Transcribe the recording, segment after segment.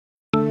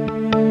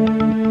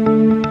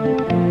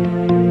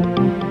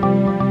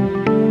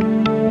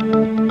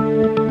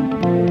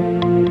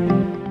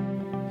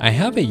I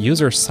have a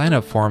user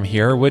sign-up form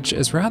here, which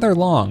is rather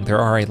long. There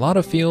are a lot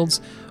of fields,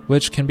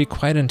 which can be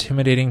quite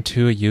intimidating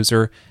to a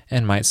user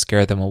and might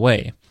scare them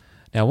away.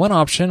 Now, one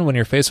option when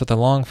you're faced with a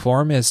long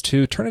form is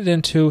to turn it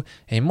into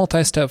a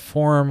multi-step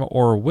form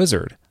or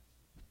wizard.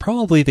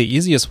 Probably the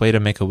easiest way to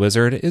make a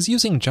wizard is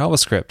using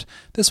JavaScript.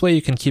 This way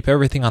you can keep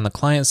everything on the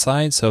client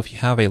side, so if you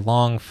have a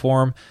long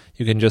form,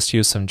 you can just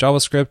use some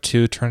JavaScript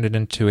to turn it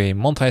into a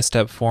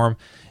multi-step form.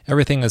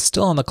 Everything is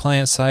still on the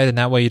client side, and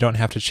that way you don't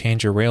have to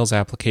change your Rails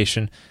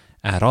application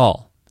at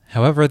all.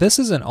 However, this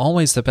isn't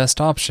always the best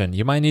option.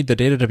 You might need the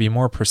data to be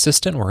more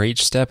persistent, where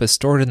each step is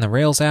stored in the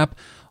Rails app,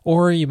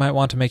 or you might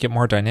want to make it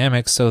more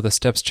dynamic so the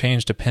steps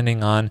change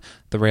depending on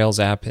the Rails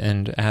app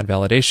and add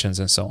validations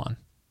and so on.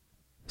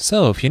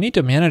 So, if you need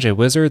to manage a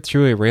wizard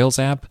through a Rails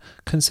app,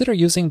 consider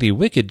using the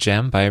Wicked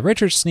gem by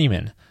Richard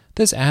Schneeman.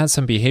 This adds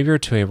some behavior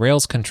to a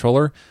Rails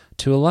controller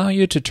to allow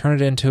you to turn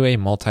it into a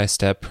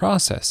multi-step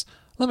process.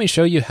 Let me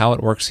show you how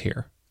it works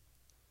here.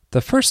 The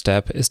first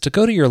step is to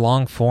go to your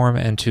long form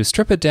and to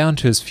strip it down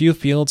to as few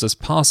fields as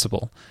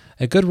possible.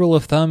 A good rule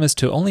of thumb is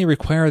to only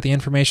require the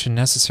information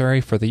necessary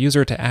for the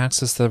user to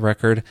access the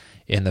record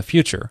in the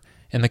future.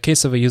 In the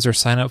case of a user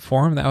sign-up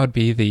form, that would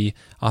be the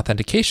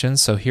authentication,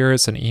 so here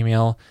is an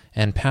email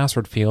and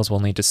password fields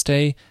will need to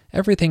stay.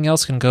 Everything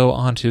else can go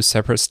onto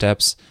separate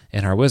steps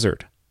in our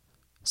wizard.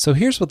 So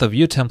here's what the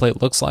view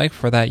template looks like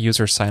for that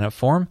user sign-up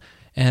form,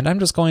 and I'm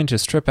just going to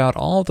strip out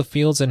all the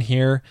fields in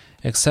here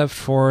except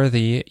for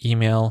the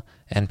email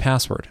and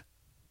password.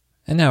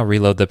 And now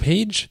reload the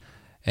page,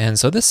 and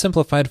so this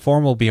simplified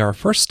form will be our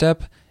first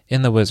step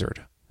in the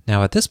wizard.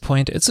 Now at this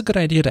point, it's a good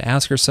idea to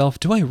ask yourself,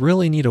 do I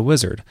really need a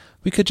wizard?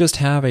 We could just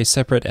have a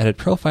separate edit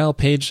profile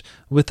page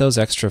with those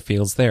extra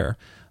fields there.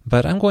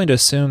 But I'm going to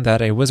assume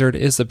that a wizard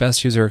is the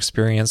best user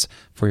experience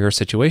for your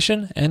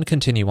situation and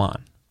continue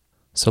on.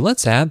 So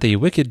let's add the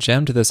Wicked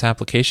gem to this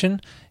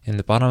application. In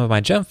the bottom of my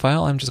gem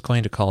file, I'm just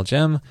going to call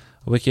gem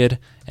Wicked,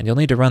 and you'll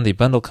need to run the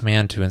bundle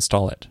command to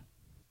install it.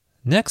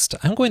 Next,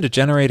 I'm going to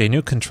generate a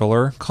new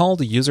controller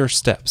called user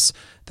steps.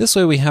 This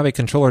way we have a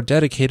controller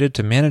dedicated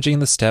to managing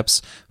the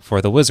steps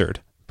for the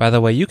wizard. By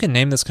the way, you can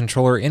name this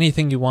controller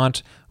anything you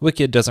want.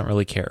 Wicked doesn't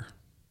really care.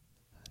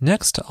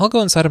 Next, I'll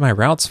go inside of my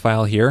routes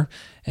file here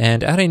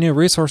and add a new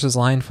resources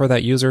line for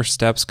that user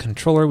steps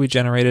controller we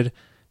generated. And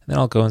then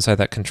I'll go inside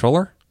that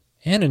controller.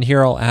 And in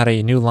here I'll add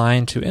a new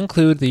line to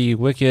include the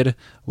Wicked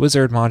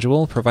wizard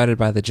module provided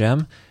by the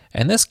gem.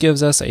 And this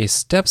gives us a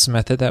steps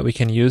method that we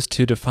can use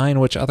to define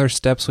which other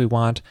steps we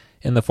want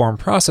in the form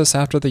process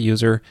after the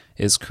user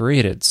is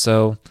created.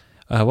 So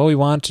what we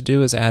want to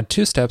do is add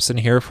two steps in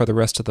here for the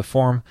rest of the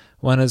form.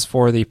 One is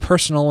for the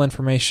personal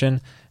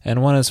information,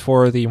 and one is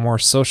for the more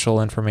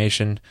social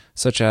information,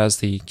 such as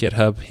the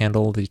GitHub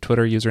handle, the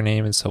Twitter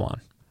username, and so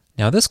on.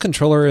 Now this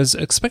controller is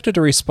expected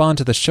to respond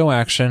to the show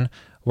action,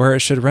 where it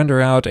should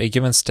render out a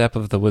given step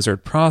of the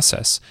wizard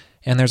process.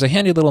 And there's a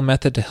handy little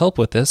method to help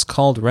with this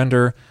called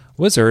render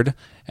wizard,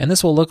 and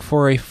this will look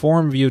for a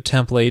form view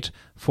template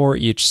for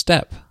each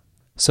step.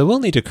 So we'll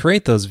need to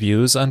create those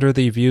views under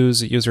the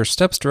views user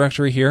steps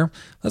directory here.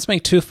 Let's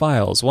make two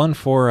files, one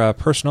for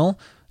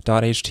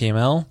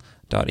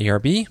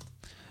personal.html.erb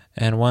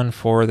and one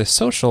for the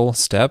social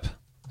step,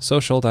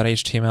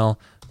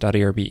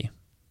 social.html.erb.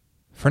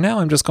 For now,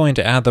 I'm just going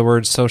to add the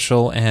words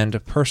social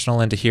and personal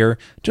into here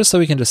just so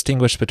we can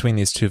distinguish between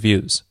these two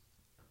views.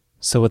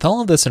 So with all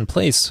of this in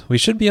place, we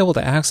should be able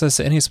to access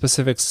any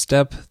specific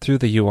step through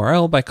the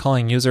URL by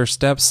calling user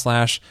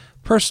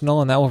steps/personal,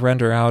 and that will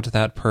render out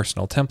that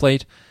personal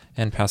template,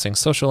 and passing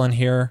social in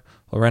here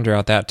will render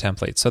out that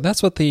template. So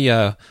that's what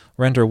the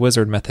render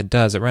wizard method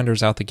does. It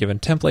renders out the given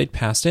template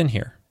passed in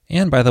here.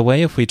 And by the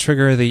way, if we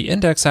trigger the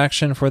index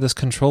action for this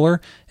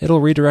controller,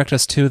 it'll redirect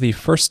us to the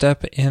first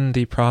step in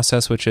the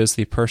process, which is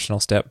the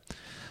personal step.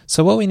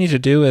 So what we need to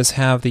do is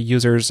have the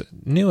user's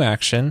new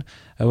action.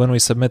 When we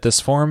submit this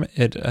form,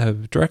 it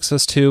directs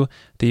us to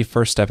the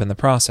first step in the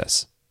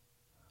process.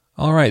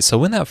 Alright, so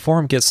when that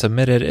form gets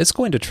submitted, it's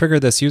going to trigger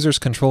this user's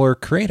controller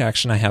create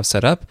action I have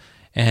set up,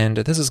 and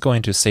this is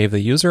going to save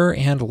the user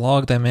and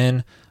log them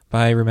in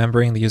by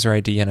remembering the user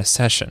ID in a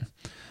session.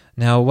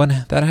 Now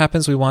when that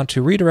happens, we want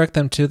to redirect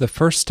them to the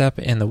first step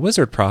in the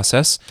wizard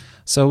process,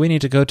 so we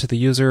need to go to the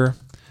user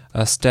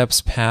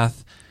steps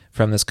path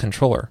from this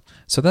controller.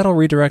 So that'll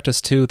redirect us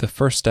to the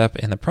first step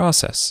in the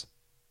process.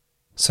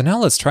 So now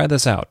let's try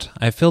this out.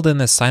 I filled in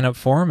this sign up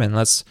form, and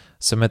let's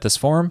submit this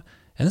form,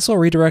 and this will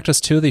redirect us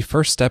to the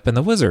first step in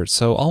the wizard.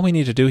 So all we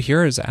need to do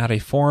here is add a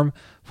form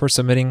for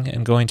submitting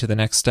and going to the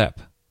next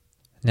step.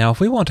 Now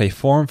if we want a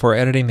form for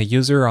editing the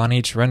user on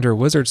each render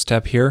wizard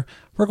step here,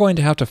 we're going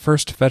to have to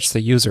first fetch the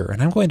user, and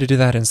I'm going to do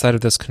that inside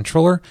of this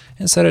controller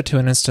and set it to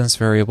an instance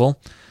variable.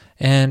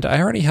 And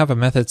I already have a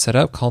method set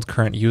up called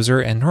current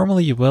user, and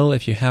normally you will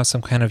if you have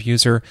some kind of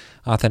user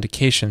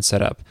authentication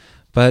set up.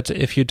 But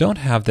if you don't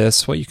have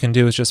this, what you can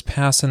do is just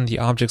pass in the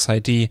object's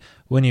ID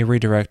when you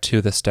redirect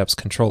to the steps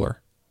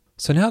controller.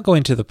 So now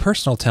going to the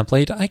personal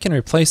template, I can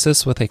replace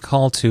this with a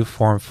call to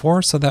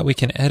form4 so that we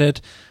can edit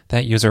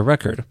that user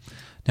record.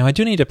 Now I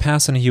do need to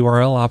pass in a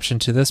URL option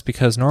to this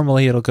because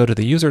normally it'll go to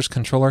the user's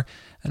controller,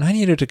 and I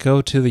need it to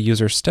go to the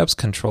user steps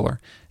controller.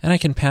 And I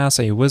can pass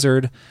a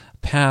wizard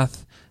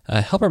path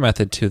helper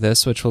method to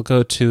this, which will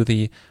go to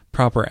the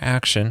proper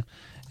action.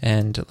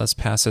 And let's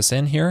pass this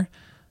in here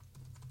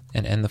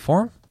and end the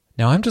form.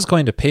 Now I'm just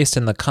going to paste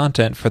in the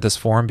content for this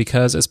form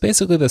because it's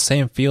basically the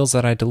same fields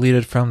that I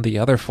deleted from the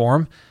other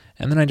form,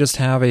 and then I just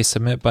have a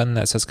submit button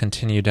that says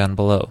continue down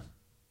below.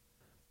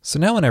 So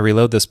now when I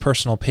reload this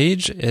personal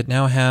page, it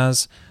now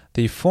has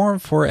the form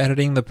for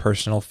editing the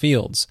personal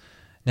fields.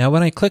 Now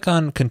when I click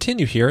on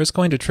continue here, it's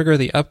going to trigger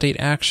the update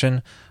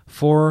action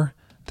for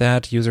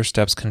that user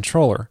steps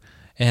controller,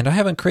 and I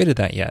haven't created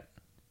that yet.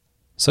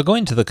 So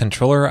going to the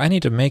controller, I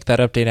need to make that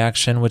update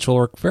action, which will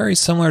work very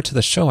similar to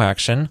the show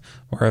action,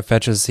 where it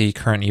fetches the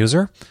current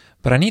user,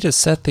 but I need to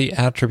set the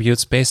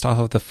attributes based off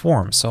of the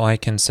form. So I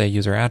can say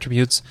user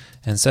attributes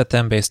and set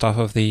them based off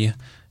of the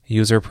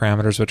user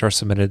parameters which are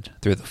submitted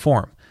through the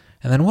form.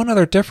 And then one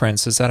other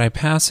difference is that I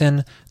pass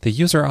in the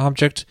user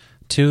object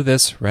to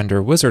this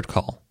render wizard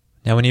call.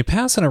 Now when you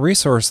pass in a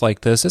resource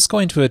like this, it's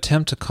going to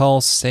attempt to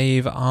call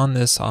save on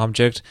this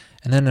object,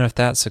 and then if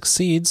that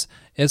succeeds,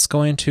 it's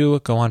going to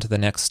go on to the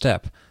next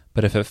step.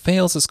 But if it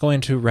fails, it's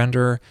going to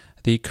render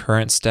the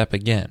current step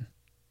again.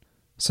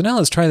 So now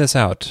let's try this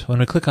out. When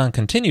we click on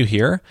continue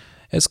here,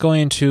 it's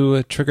going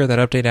to trigger that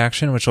update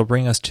action, which will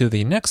bring us to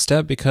the next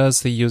step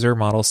because the user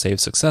model saved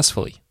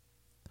successfully.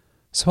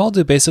 So I'll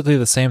do basically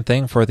the same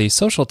thing for the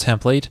social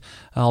template.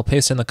 I'll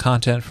paste in the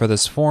content for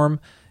this form,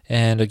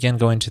 and again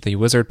going to the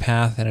wizard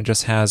path, and it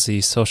just has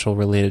the social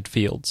related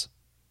fields.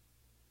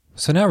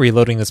 So now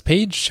reloading this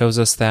page shows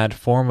us that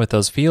form with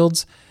those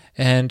fields,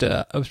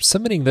 and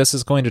submitting this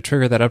is going to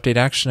trigger that update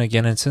action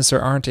again, and since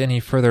there aren't any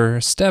further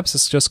steps,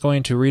 it's just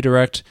going to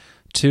redirect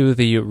to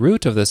the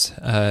root of this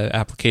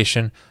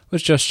application,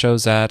 which just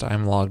shows that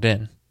I'm logged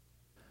in.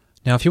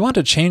 Now if you want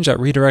to change that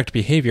redirect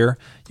behavior,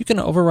 you can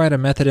override a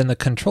method in the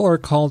controller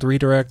called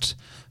redirect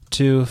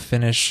to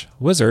finish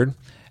wizard,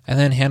 and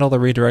then handle the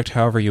redirect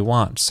however you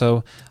want.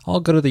 So I'll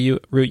go to the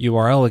root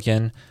URL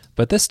again,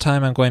 but this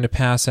time I'm going to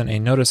pass in a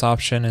notice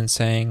option and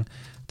saying,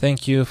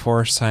 thank you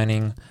for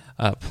signing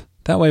up.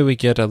 That way we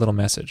get a little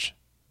message.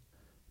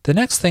 The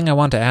next thing I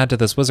want to add to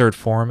this wizard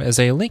form is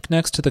a link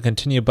next to the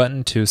continue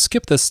button to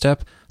skip this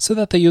step so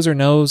that the user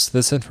knows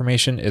this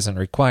information isn't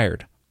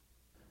required.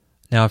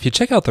 Now if you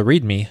check out the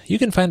README, you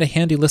can find a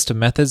handy list of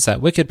methods that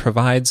Wicked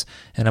provides,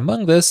 and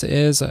among this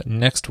is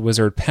next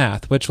wizard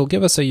path, which will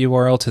give us a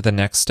URL to the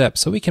next step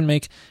so we can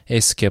make a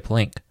skip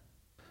link.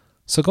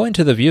 So going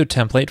to the view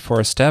template for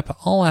a step,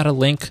 I'll add a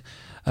link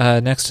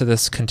next to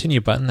this continue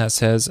button that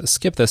says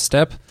skip this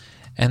step,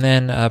 and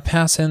then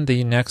pass in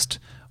the next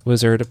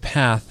wizard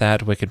path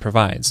that Wicked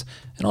provides.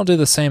 And I'll do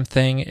the same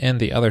thing in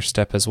the other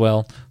step as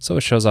well, so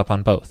it shows up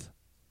on both.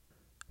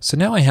 So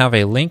now I have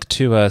a link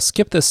to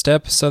skip this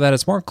step so that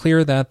it's more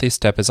clear that the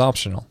step is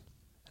optional.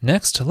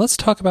 Next, let's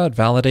talk about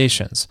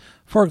validations.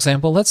 For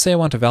example, let's say I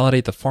want to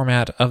validate the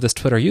format of this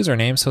Twitter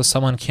username so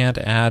someone can't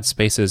add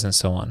spaces and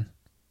so on.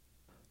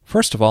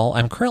 First of all,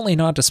 I'm currently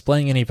not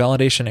displaying any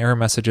validation error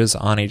messages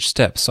on each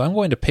step, so I'm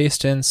going to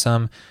paste in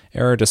some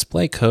error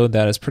display code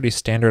that is pretty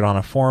standard on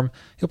a form.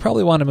 You'll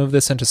probably want to move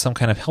this into some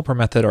kind of helper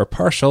method or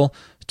partial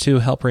to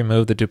help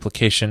remove the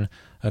duplication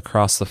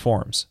across the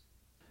forms.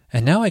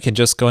 And now I can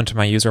just go into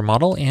my user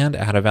model and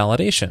add a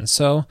validation.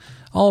 So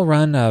I'll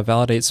run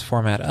validates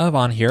format of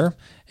on here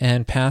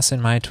and pass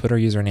in my Twitter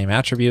username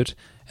attribute.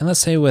 And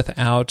let's say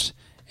without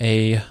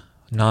a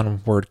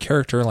non-word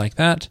character like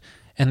that.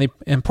 And the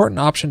important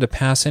option to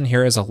pass in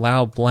here is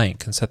allow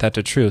blank and set that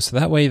to true. So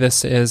that way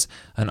this is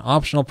an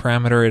optional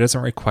parameter. It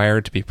isn't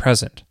required to be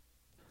present.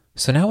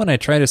 So now when I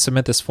try to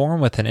submit this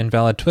form with an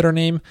invalid Twitter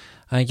name,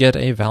 I get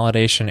a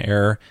validation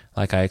error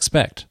like I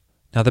expect.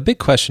 Now the big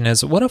question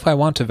is, what if I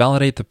want to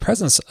validate the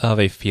presence of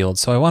a field?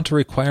 So I want to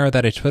require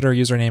that a Twitter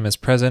username is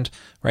present.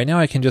 Right now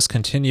I can just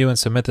continue and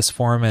submit this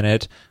form and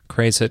it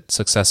creates it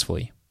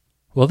successfully.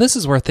 Well, this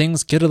is where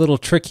things get a little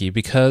tricky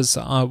because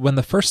when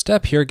the first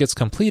step here gets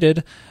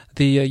completed,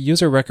 the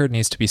user record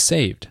needs to be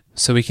saved.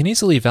 So we can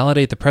easily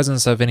validate the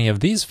presence of any of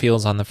these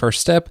fields on the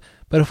first step,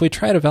 but if we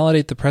try to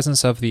validate the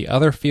presence of the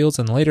other fields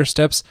in later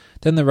steps,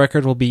 then the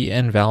record will be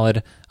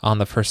invalid on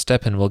the first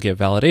step and we'll get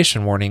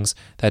validation warnings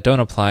that don't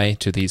apply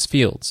to these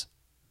fields.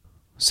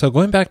 So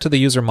going back to the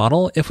user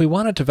model, if we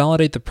wanted to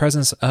validate the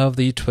presence of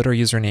the Twitter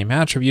username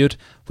attribute,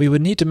 we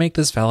would need to make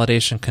this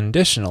validation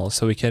conditional.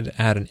 So we could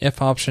add an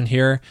if option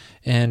here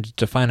and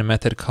define a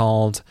method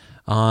called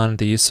on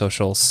the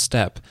social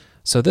step.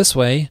 So this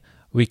way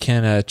we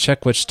can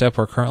check which step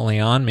we're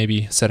currently on,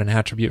 maybe set an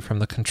attribute from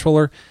the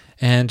controller,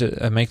 and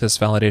make this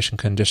validation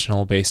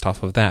conditional based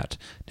off of that.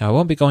 Now I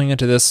won't be going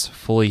into this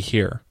fully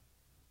here.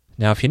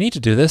 Now if you need to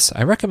do this,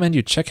 I recommend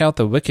you check out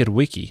the Wicked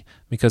Wiki,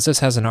 because this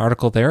has an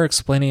article there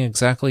explaining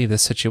exactly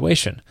this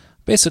situation.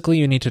 Basically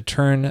you need to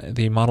turn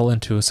the model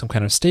into some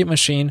kind of state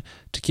machine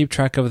to keep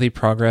track of the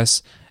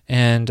progress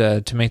and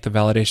to make the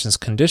validations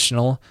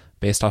conditional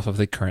based off of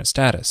the current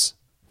status.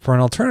 For an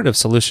alternative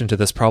solution to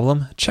this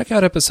problem, check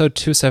out episode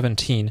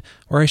 217,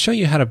 where I show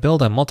you how to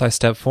build a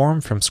multi-step form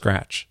from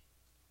scratch.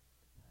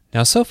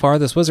 Now so far,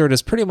 this wizard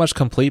is pretty much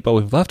complete, but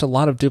we've left a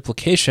lot of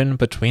duplication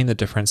between the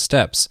different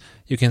steps.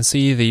 You can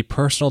see the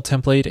personal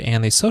template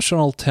and the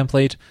social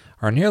template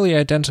are nearly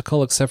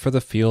identical except for the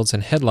fields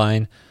and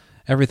headline.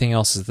 Everything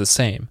else is the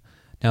same.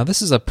 Now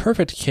this is a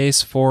perfect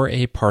case for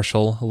a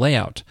partial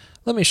layout.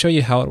 Let me show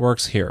you how it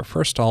works here.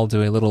 First, I'll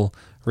do a little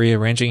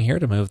rearranging here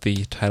to move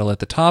the title at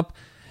the top,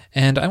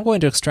 and I'm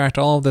going to extract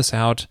all of this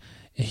out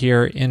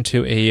here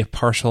into a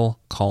partial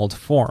called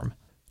form.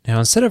 Now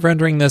instead of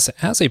rendering this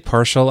as a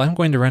partial, I'm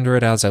going to render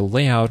it as a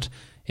layout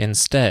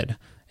instead.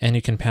 And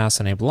you can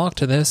pass in a block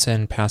to this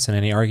and pass in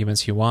any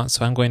arguments you want.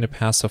 So I'm going to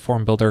pass a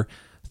form builder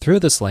through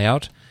this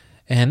layout.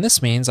 And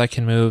this means I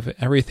can move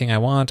everything I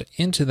want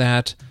into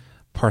that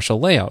partial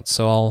layout.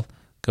 So I'll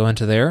go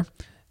into there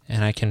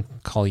and I can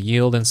call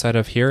yield inside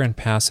of here and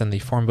pass in the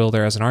form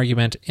builder as an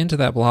argument into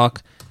that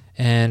block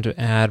and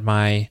add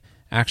my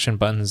action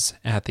buttons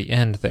at the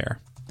end there.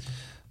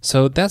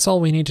 So that's all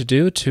we need to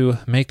do to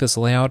make this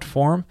layout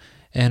form,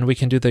 and we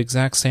can do the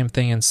exact same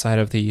thing inside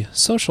of the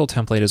social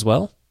template as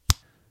well.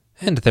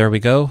 And there we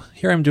go.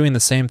 Here I'm doing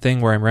the same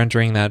thing where I'm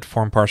rendering that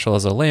form partial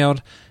as a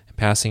layout and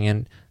passing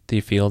in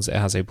the fields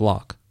as a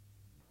block.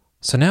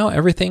 So now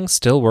everything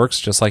still works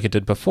just like it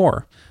did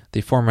before. The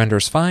form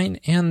renders fine,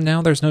 and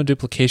now there's no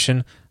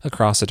duplication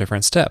across the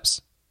different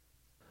steps.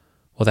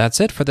 Well, that's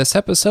it for this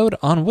episode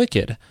on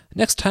Wicked.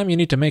 Next time you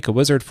need to make a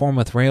wizard form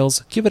with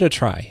Rails, give it a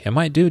try. It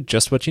might do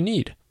just what you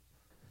need.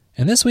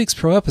 In this week's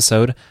Pro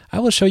episode, I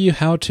will show you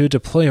how to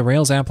deploy a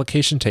Rails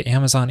application to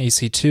Amazon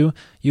EC2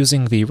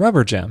 using the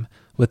Rubber Gem.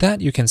 With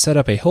that, you can set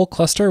up a whole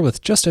cluster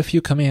with just a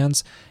few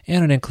commands,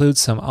 and it includes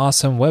some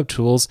awesome web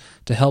tools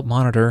to help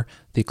monitor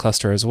the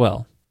cluster as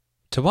well.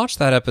 To watch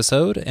that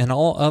episode and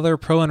all other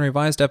Pro and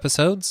Revised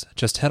episodes,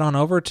 just head on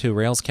over to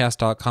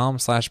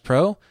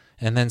railscast.com/pro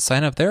and then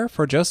sign up there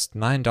for just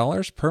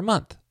 $9 per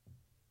month.